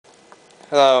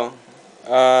Hello.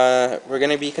 We're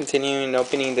gonna be continuing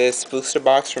opening this booster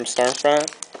box from Stormfront.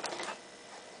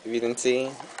 If you didn't see,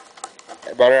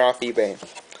 I bought it off eBay.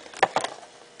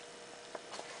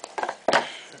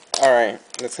 Alright,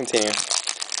 let's continue.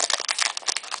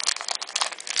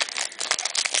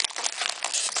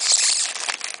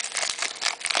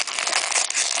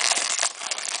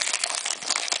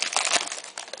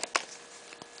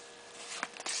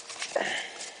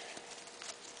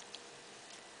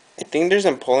 I think there's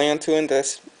Empoleon too in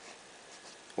this.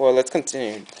 Well, let's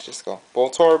continue. Let's just go.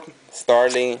 Voltorb,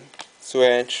 Starly,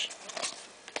 Switch,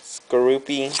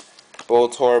 Skorupi,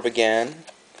 Voltorb again,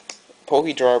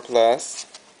 Pokédraw Plus.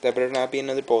 That better not be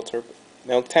another Voltorb.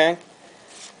 Milk Tank,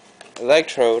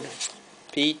 Electrode,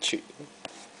 Pichu,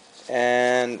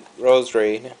 and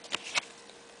Roserade.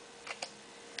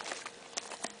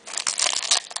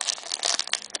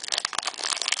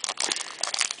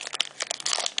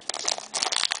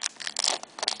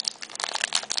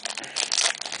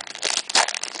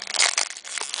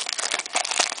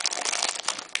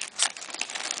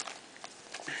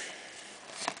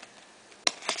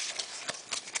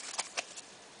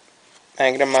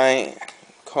 Magnemite,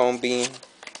 Combi,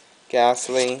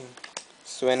 Ghastly,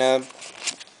 Swinub,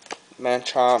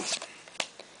 Machop,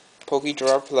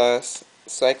 Pokédraw Plus,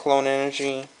 Cyclone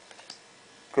Energy,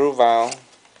 Gruvile,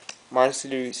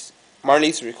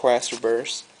 Marley's Request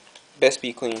Reverse,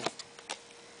 Vespiqueen.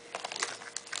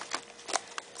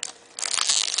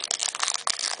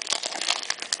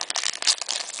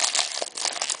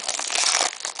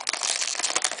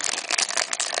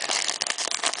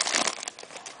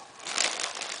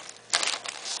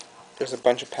 There's a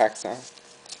bunch of packs now.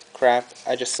 Crap,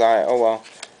 I just saw it. Oh well.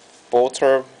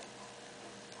 Voltorb,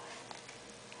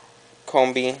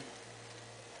 Combi,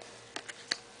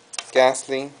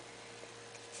 Ghastly,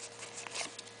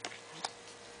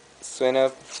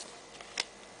 Swinub,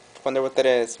 wonder what that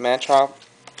is. Machop,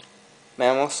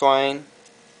 Mamoswine,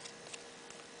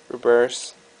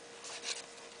 Reverse,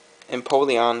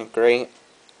 Empoleon, great.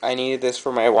 I needed this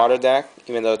for my water deck,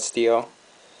 even though it's steel.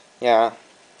 Yeah.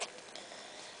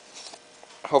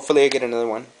 Hopefully I get another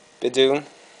one. Bidoo,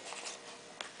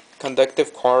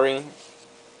 Conductive Quarry,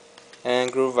 and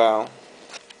Gruvile.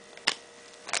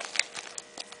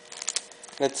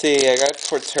 Let's see, I got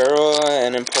Torterra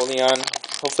and Empoleon.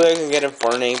 Hopefully I can get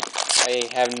Infernape. I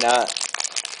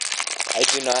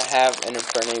do not have an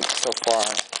Infernape so far.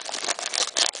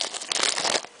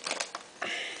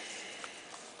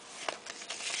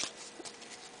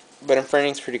 But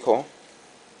Infernape's pretty cool.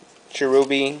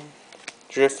 Cherubi,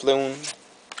 Drifloon,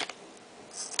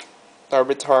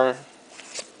 Staraptor,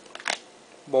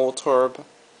 Voltorb,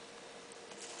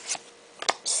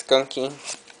 Skunky,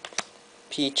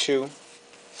 Pichu,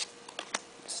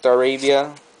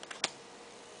 Staraptor,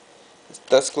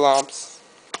 Duskull,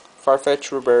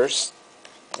 Farfetch Reverse,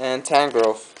 and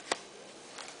Tangrowth.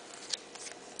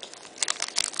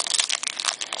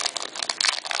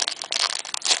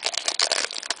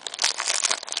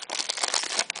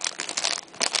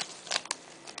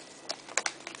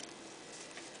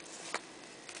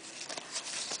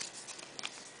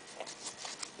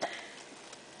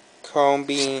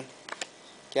 Combi,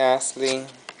 Ghastly,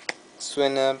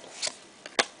 Swinub,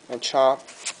 Machop,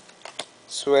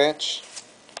 Switch,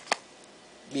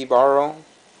 Bibaro,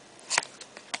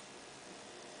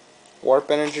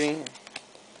 Warp Energy,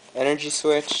 Energy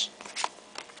Switch,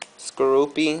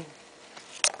 Skorupi,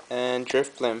 and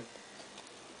Drimfblim.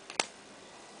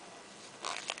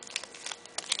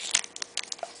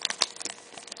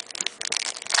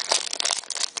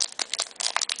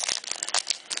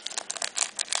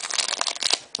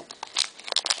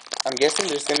 I'm guessing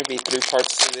there's going to be 3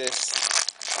 parts to this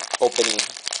opening.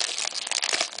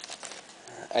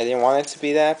 I didn't want it to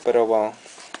be that, but oh well.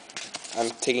 I'm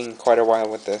taking quite a while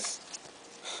with this.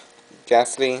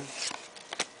 Ghastly,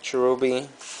 Cherubi,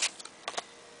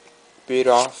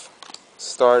 Beatoff,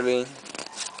 Starly,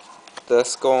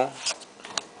 Duskull,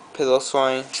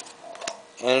 Piloswine,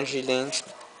 Energy Link,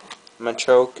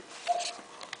 Machoke,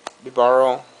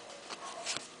 Bibaro,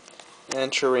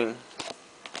 and Cherrim.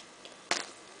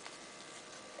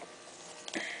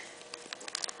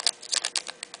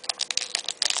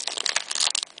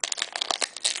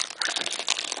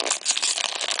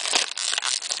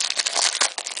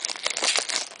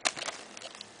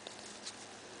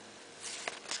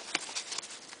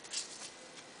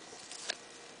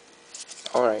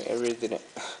 Alright, I really did it.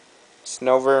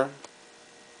 Snover,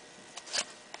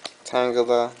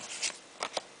 Tangela,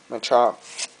 Machop,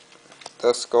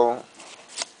 Duskull,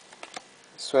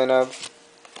 Swinub,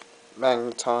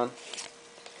 Magnezone,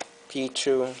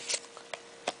 Pichu,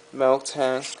 Milk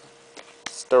Tank,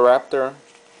 Staraptor,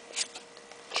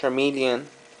 Charmeleon.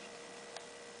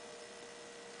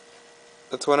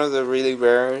 It's one of the really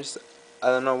rares. I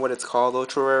don't know what it's called,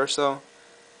 ultra rare or so.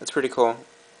 It's pretty cool.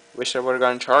 Wish I would have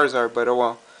gotten Charizard, but oh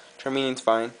well. Charmeleon's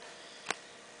fine.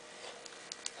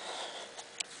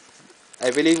 I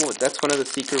believe that's one of the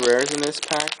secret rares in this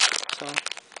pack. So,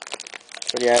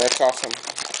 but yeah, that's awesome.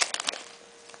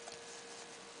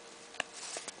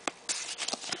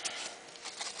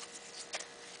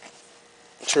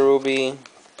 Cherubi,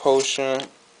 Potion,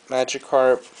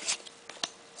 Magikarp,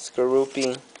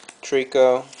 Skorupi,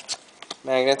 Trico,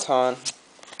 Magnezone,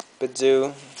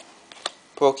 Badoo,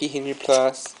 Pokehealer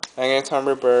Plus, Magnezone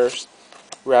Reverse,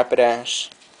 Rapidash.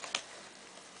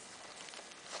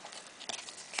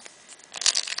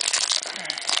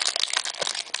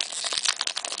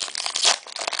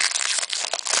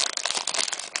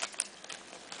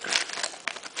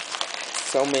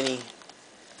 So many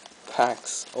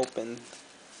packs open.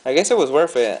 I guess it was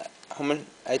worth it. How much?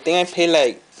 I think I paid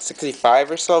like 65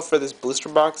 or so for this booster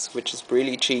box, which is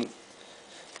really cheap.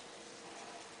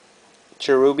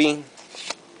 Cherubi,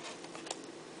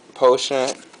 Potion,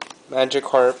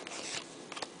 Magikarp,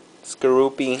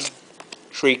 Skorupi,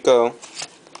 Trico,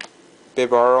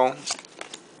 Bibaro,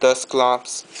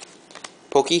 Duskull,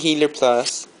 Pokehealer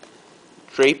Plus,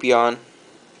 Drapion.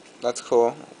 That's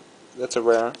cool. That's a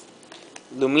rare.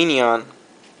 Lumineon.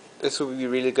 This would be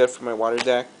really good for my water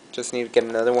deck. Just need to get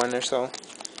another one or so.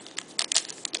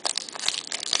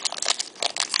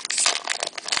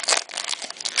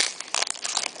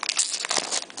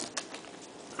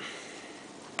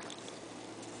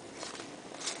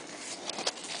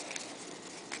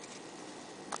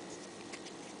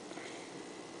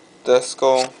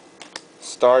 Duskull,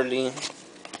 Starly,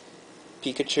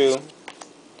 Pikachu,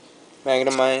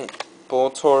 Magnemite,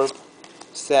 Voltorb,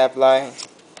 Sableye,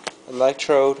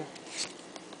 Electrode,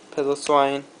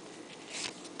 Mamoswine,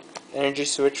 Energy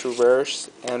Switch Reverse,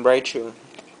 and Raichu.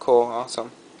 Cool,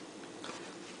 awesome.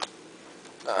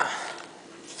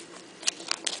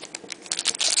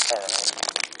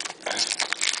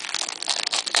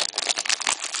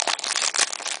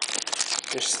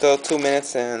 There's still 2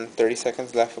 minutes and 30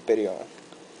 seconds left of video.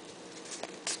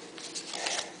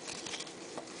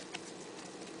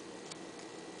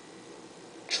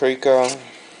 Trico,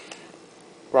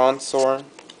 Bronzor,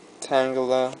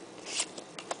 Tangela,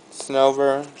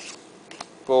 Snover,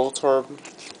 Voltorb,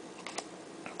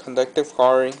 Conductive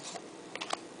Quarry,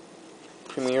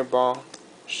 Premier Ball,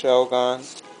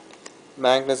 Shelgon,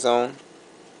 Magnezone,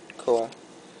 cool,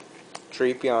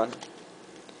 Drapion,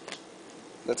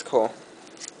 that's cool.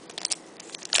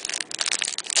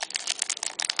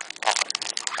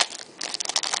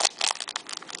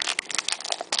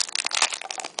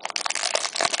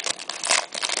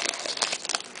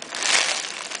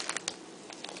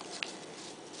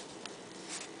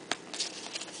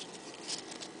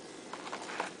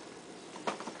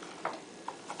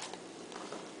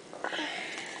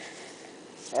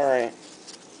 Alright,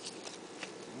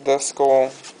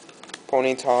 Duskull,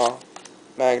 Ponyta,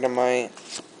 Magnemite,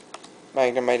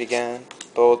 Magnemite again,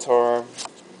 Voltorb,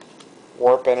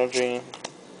 Warp Energy,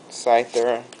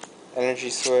 Scyther, Energy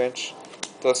Switch,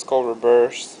 Duskull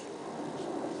Reverse.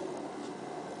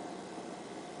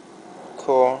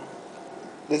 Cool.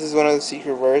 This is one of the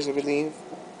secret rares, I believe.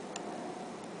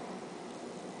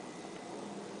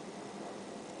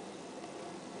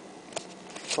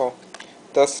 Cool.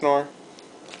 Dusknoir.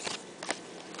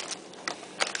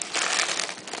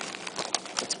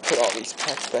 Put all these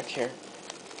packs back here.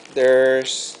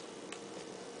 There's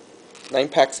 9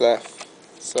 packs left,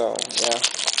 so yeah.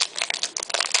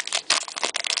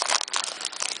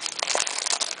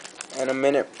 And a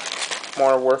minute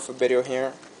more worth of video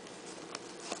here.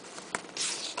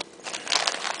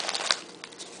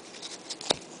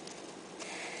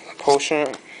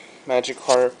 Potion,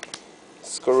 Magikarp,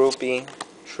 Skorupi,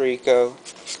 Trico,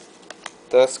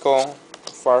 Duskull,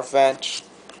 Farfetch,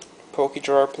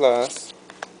 Pokédraw Plus,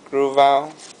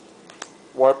 Grooval,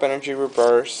 Warp Energy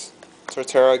Reverse,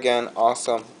 Torterra again,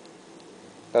 awesome.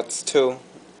 That's 2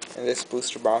 in this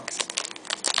booster box.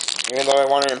 Even though I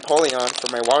wanted Empoleon for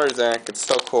my water deck, it's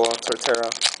still cool, Torterra.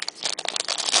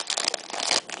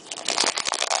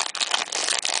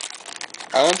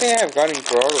 I don't think I've gotten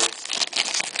growers,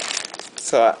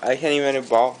 so I can't even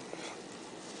evolve.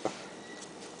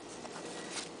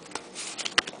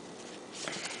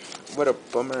 What a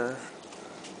bummer.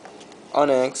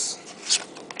 Onyx,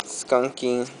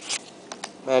 Skunky,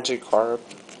 Magikarp,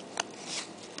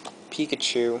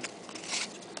 Pikachu,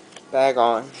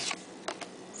 Bagon,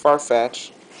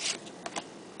 Farfetch,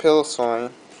 Piloswine,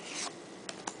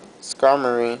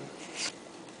 Skarmory,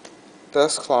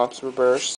 Dusclops Reverse,